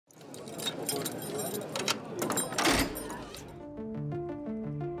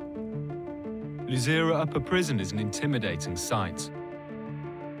Luzira Upper Prison is an intimidating sight.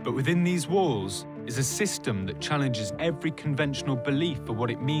 But within these walls is a system that challenges every conventional belief of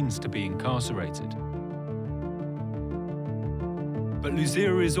what it means to be incarcerated. But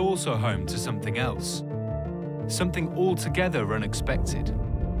Luzira is also home to something else, something altogether unexpected.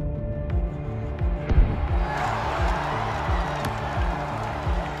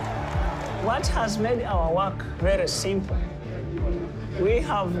 What has made our work very simple? We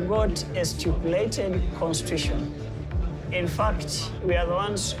have got a stipulated constitution. In fact, we are the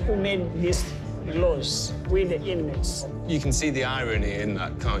ones who made these laws with the inmates. You can see the irony in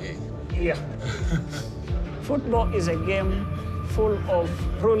that, can't you? Yeah. Football is a game full of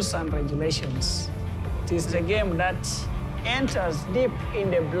rules and regulations. It is a game that enters deep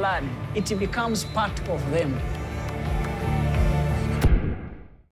in the blood. It becomes part of them.